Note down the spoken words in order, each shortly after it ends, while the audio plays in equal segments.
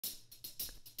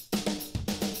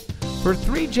For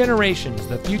 3 generations,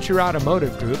 the Future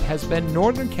Automotive Group has been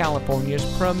Northern California's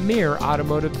premier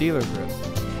automotive dealer group.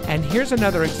 And here's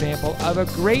another example of a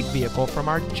great vehicle from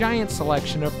our giant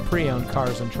selection of pre-owned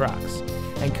cars and trucks,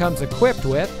 and comes equipped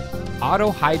with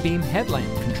auto high beam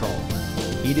headlamp control,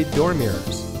 heated door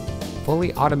mirrors,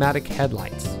 fully automatic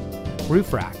headlights,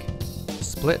 roof rack,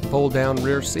 split fold-down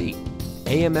rear seat,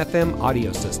 AM/FM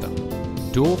audio system,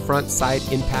 dual front side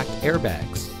impact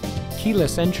airbags,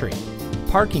 keyless entry,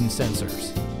 parking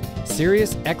sensors,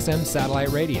 Sirius XM satellite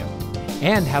radio,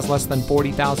 and has less than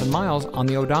 40,000 miles on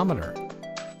the odometer.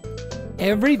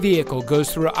 Every vehicle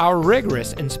goes through our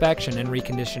rigorous inspection and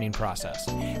reconditioning process.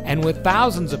 And with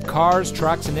thousands of cars,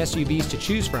 trucks, and SUVs to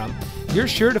choose from, you're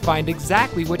sure to find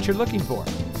exactly what you're looking for.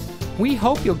 We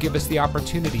hope you'll give us the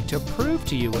opportunity to prove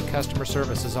to you what customer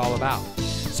service is all about.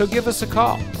 So give us a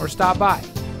call or stop by.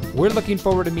 We're looking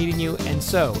forward to meeting you, and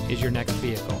so is your next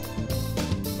vehicle.